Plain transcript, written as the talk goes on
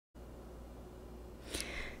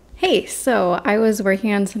Hey, so I was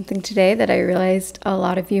working on something today that I realized a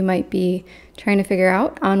lot of you might be trying to figure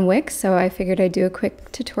out on Wix, so I figured I'd do a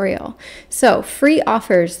quick tutorial. So free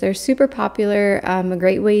offers, they're super popular, a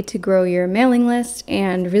great way to grow your mailing list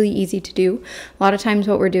and really easy to do. A lot of times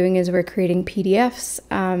what we're doing is we're creating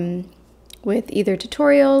PDFs with either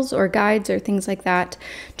tutorials or guides or things like that,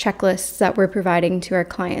 checklists that we're providing to our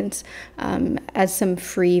clients as some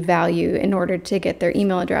free value in order to get their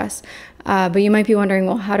email address. But you might be wondering,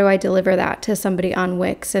 well, how do I deliver that to somebody on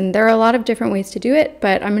Wix? And there are a lot of different ways to do it,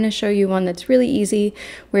 but I'm going to show you one that's really easy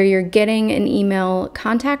where you're getting an email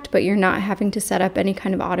contact, but you're not having to set up any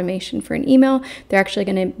kind of automation for an email. They're actually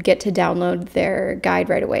going to get to download their guide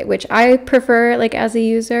right away, which I prefer, like as a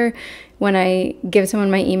user. When I give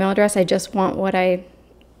someone my email address, I just want what I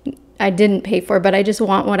didn't pay for, but I just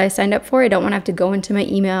want what I signed up for. I don't want to have to go into my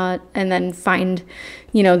email and then find,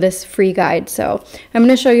 this free guide. So I'm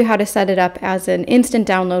going to show you how to set it up as an instant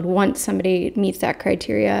download once somebody meets that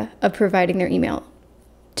criteria of providing their email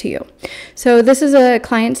to you. So this is a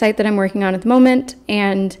client site that I'm working on at the moment,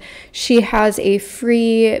 and she has a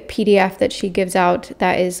free PDF that she gives out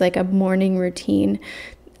that is like a morning routine.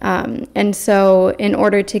 And so in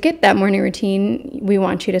order to get that morning routine, we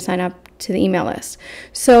want you to sign up to the email list.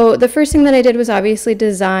 So the first thing that I did was obviously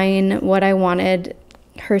design what I wanted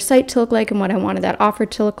her site to look like and what I wanted that offer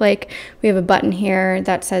to look like. We have a button here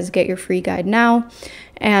that says get your free guide now.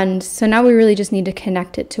 And so now we really just need to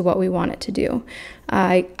connect it to what we want it to do.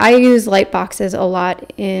 I use Lightboxes a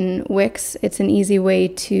lot in Wix. It's an easy way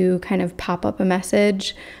to kind of pop up a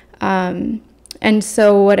message. And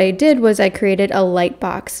so what I did was I created a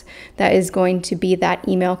Lightbox that is going to be that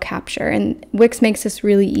email capture. And Wix makes this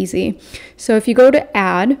really easy. So if you go to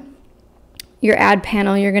add, your ad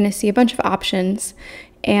panel, you're going to see a bunch of options.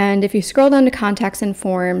 And if you scroll down to contacts and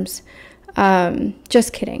forms,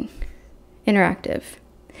 just kidding, interactive.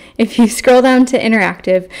 If you scroll down to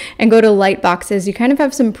interactive and go to Lightboxes, you kind of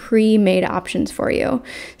have some pre-made options for you.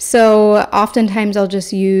 So oftentimes I'll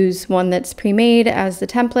just use one that's pre-made as the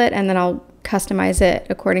template, and then I'll customize it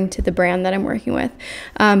according to the brand that I'm working with.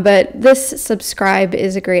 But this subscribe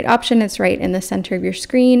is a great option. It's right in the center of your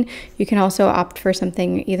screen. You can also opt for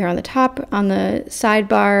something either on the top, on the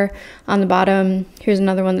sidebar, on the bottom. Here's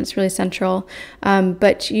another one that's really central.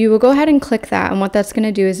 But you will go ahead and click that, and what that's going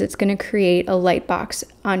to do is it's going to create a Lightbox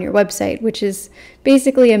on your website, which is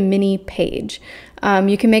basically a mini page.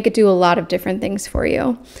 You can make it do a lot of different things for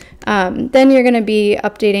you. Then you're going to be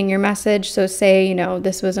updating your message. So say,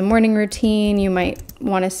 this was a morning routine. You might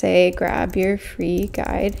want to say, grab your free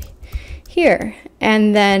guide here.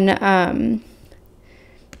 And then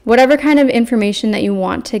whatever kind of information that you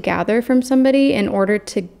want to gather from somebody in order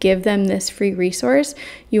to give them this free resource,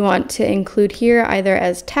 you want to include here either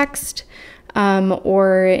as text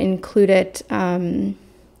or include it,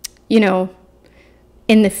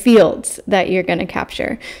 in the fields that you're going to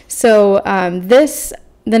capture. So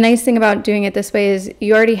the nice thing about doing it this way is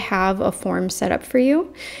you already have a form set up for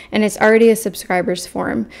you, and it's already a subscriber's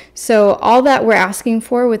form. So all that we're asking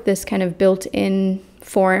for with this kind of built-in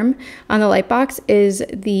form on the Lightbox is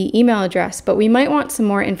the email address, but we might want some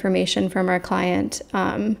more information from our client,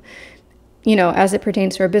 as it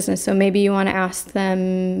pertains to our business. So maybe you want to ask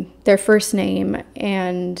them their first name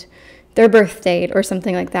and their birth date or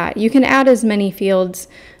something like that. You can add as many fields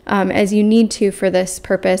as you need to for this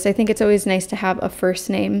purpose. I think it's always nice to have a first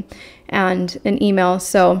name and an email.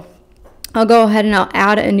 So I'll go ahead and I'll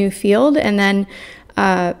add a new field, and then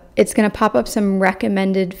it's going to pop up some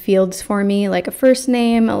recommended fields for me, like a first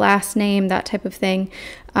name, a last name, that type of thing.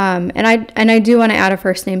 And I do want to add a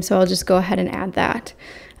first name, so I'll just go ahead and add that.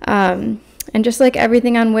 And just like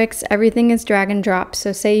everything on Wix, everything is drag and drop.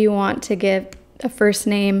 So say you want to give a first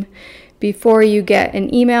name before you get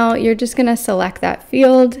an email, you're just going to select that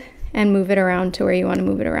field and move it around to where you want to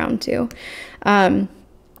move it around to. A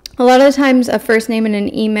lot of the times a first name and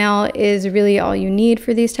an email is really all you need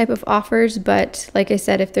for these type of offers, but like I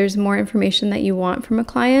said, if there's more information that you want from a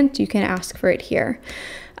client, you can ask for it here.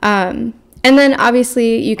 And then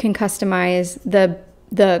obviously you can customize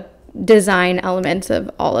the design elements of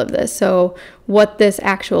all of this. So what this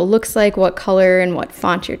actual looks like, what color and what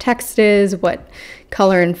font your text is, what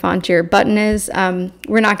color and font your button is.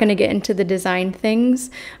 We're not going to get into the design things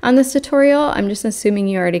on this tutorial. I'm just assuming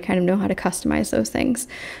you already kind of know how to customize those things.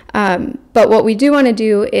 But what we do want to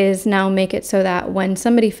do is now make it so that when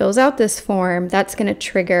somebody fills out this form, that's going to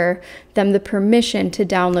trigger them the permission to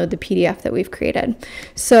download the PDF that we've created.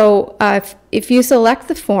 So if you select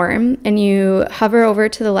the form and you hover over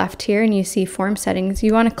to the left here and you see form settings,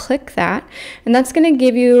 you want to click that, and that's going to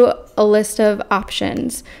give you a list of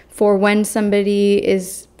options for when somebody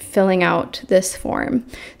is filling out this form.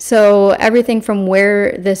 So everything from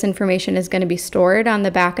where this information is going to be stored on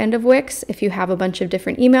the back end of Wix, if you have a bunch of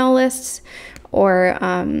different email lists or,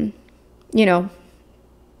 you know,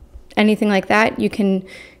 anything like that, you can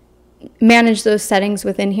manage those settings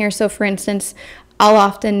within here. So for instance, I'll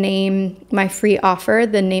often name my free offer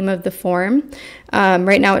the name of the form.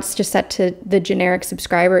 Right now it's just set to the generic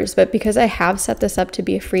subscribers, but because I have set this up to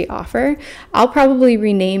be a free offer, I'll probably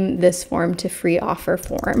rename this form to free offer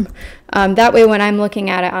form. That way when I'm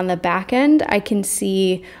looking at it on the back end, I can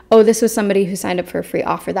see, oh, this was somebody who signed up for a free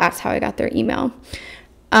offer. That's how I got their email.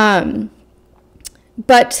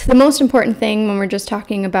 But the most important thing when we're just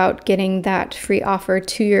talking about getting that free offer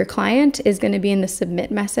to your client is going to be in the submit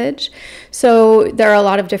message. So there are a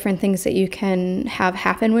lot of different things that you can have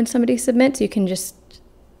happen when somebody submits. You can just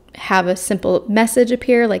have a simple message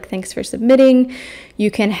appear like thanks for submitting.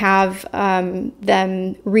 You can have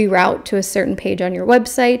them reroute to a certain page on your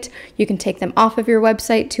website. You can take them off of your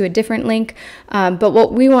website to a different link. But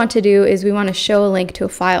what we want to do is we want to show a link to a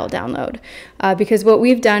file download because what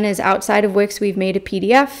we've done is outside of Wix, we've made a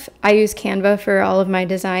PDF. I use Canva for all of my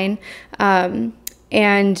design.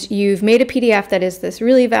 And you've made a PDF that is this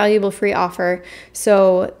really valuable free offer.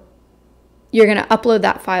 So you're going to upload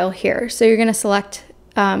that file here. So you're going to select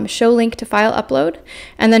show link to file upload,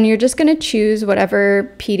 and then you're just going to choose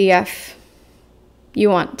whatever PDF you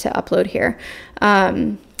want to upload here.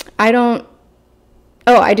 I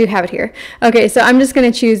do have it here. Okay, so I'm just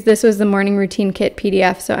going to choose, this was the morning routine kit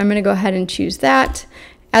PDF, so I'm going to go ahead and choose that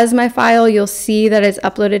as my file. You'll see that it's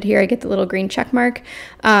uploaded here. I get the little green check mark.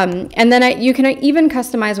 And then you can even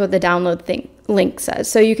customize what the download link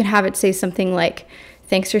says. So you can have it say something like,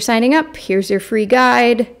 thanks for signing up, here's your free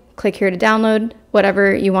guide, click here to download,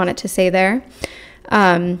 whatever you want it to say there.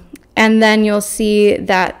 And then you'll see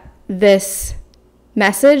that this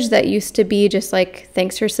message that used to be just like,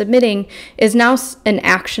 thanks for submitting, is now an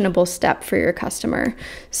actionable step for your customer.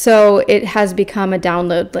 So it has become a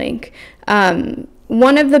download link.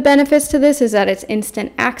 One of the benefits to this is that it's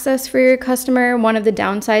instant access for your customer. One of the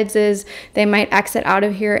downsides is they might exit out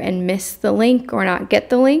of here and miss the link or not get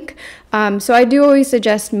the link. So I do always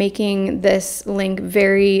suggest making this link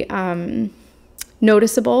very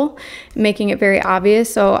noticeable, making it very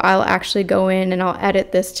obvious. So I'll actually go in and I'll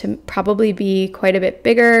edit this to probably be quite a bit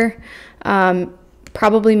bigger,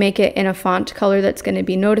 probably make it in a font color that's going to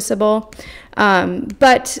be noticeable.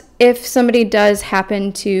 But if somebody does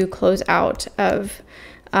happen to close out of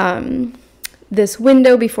this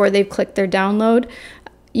window before they've clicked their download,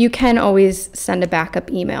 you can always send a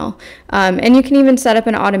backup email. And you can even set up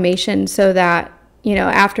an automation so that, you know,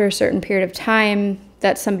 after a certain period of time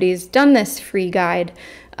that somebody's done this free guide,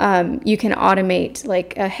 you can automate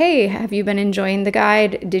like, hey, have you been enjoying the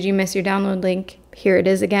guide? Did you miss your download link? Here it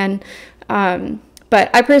is again. But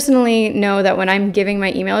I personally know that when I'm giving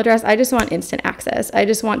my email address, I just want instant access. I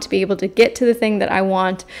just want to be able to get to the thing that I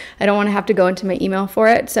want. I don't want to have to go into my email for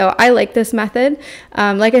it. So I like this method.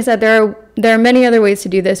 Like I said, there are many other ways to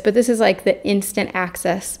do this, but this is like the instant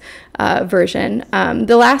access version.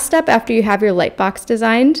 The last step after you have your Lightbox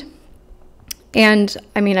designed, and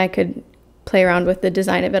I mean, I could play around with the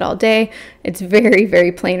design of it all day. It's very,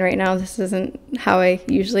 very plain right now. This isn't how I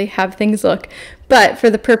usually have things look. But for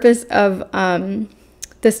the purpose of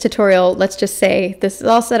this tutorial, let's just say this is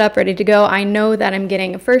all set up, ready to go. I know that I'm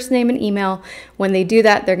getting a first name and email. When they do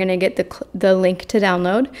that, they're going to get the link to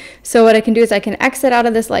download. So what I can do is I can exit out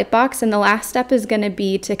of this Lightbox, and the last step is going to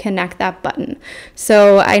be to connect that button.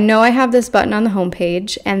 So I know I have this button on the home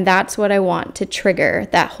page, and that's what I want to trigger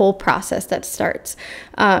that whole process that starts.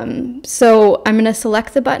 So I'm going to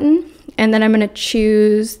select the button, and then I'm going to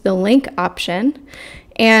choose the link option.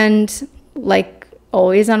 And like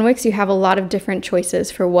always on Wix, you have a lot of different choices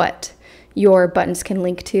for what your buttons can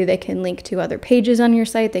link to. They can link to other pages on your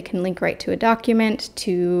site. They can link right to a document,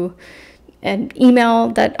 to an email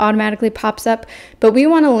that automatically pops up. But we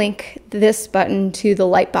want to link this button to the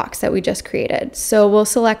Lightbox that we just created. So we'll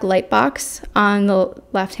select Lightbox on the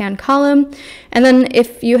left-hand column. And then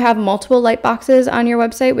if you have multiple Lightboxes on your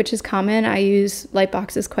website, which is common, I use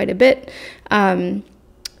Lightboxes quite a bit, then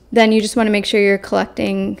you just want to make sure you're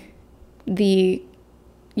connecting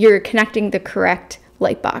the correct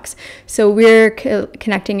Lightbox. So we're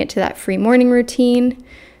connecting it to that free morning routine.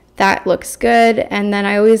 That looks good. And then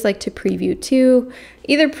I always like to preview too,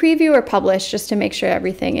 either preview or publish, just to make sure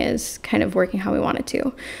everything is kind of working how we want it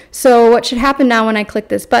to. So what should happen now when I click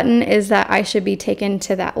this button is that I should be taken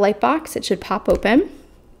to that Lightbox. It should pop open.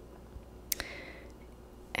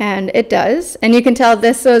 And it does. And you can tell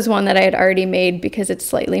this was one that I had already made because it's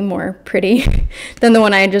slightly more pretty than the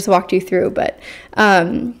one I had just walked you through. But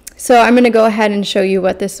So I'm going to go ahead and show you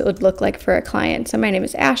what this would look like for a client. So my name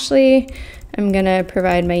is Ashley. I'm going to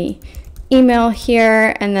provide my email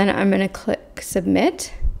here, and then I'm going to click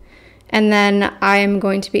submit. And then I'm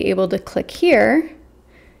going to be able to click here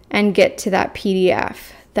and get to that PDF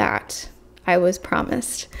that I was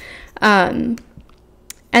promised. And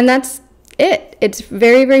that's it. It's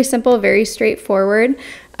very, very simple, very straightforward.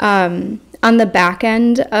 On the back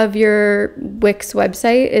end of your Wix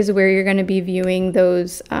website is where you're going to be viewing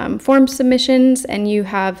those form submissions, and you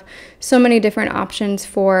have so many different options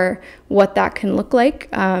for what that can look like.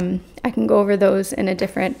 I can go over those in a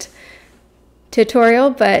different tutorial,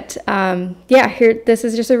 but yeah, here, this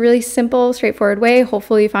is just a really simple, straightforward way.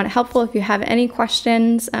 Hopefully you found it helpful. If you have any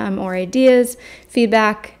questions or ideas,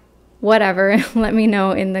 feedback, whatever, let me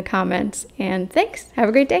know in the comments. And thanks. Have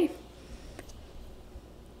a great day.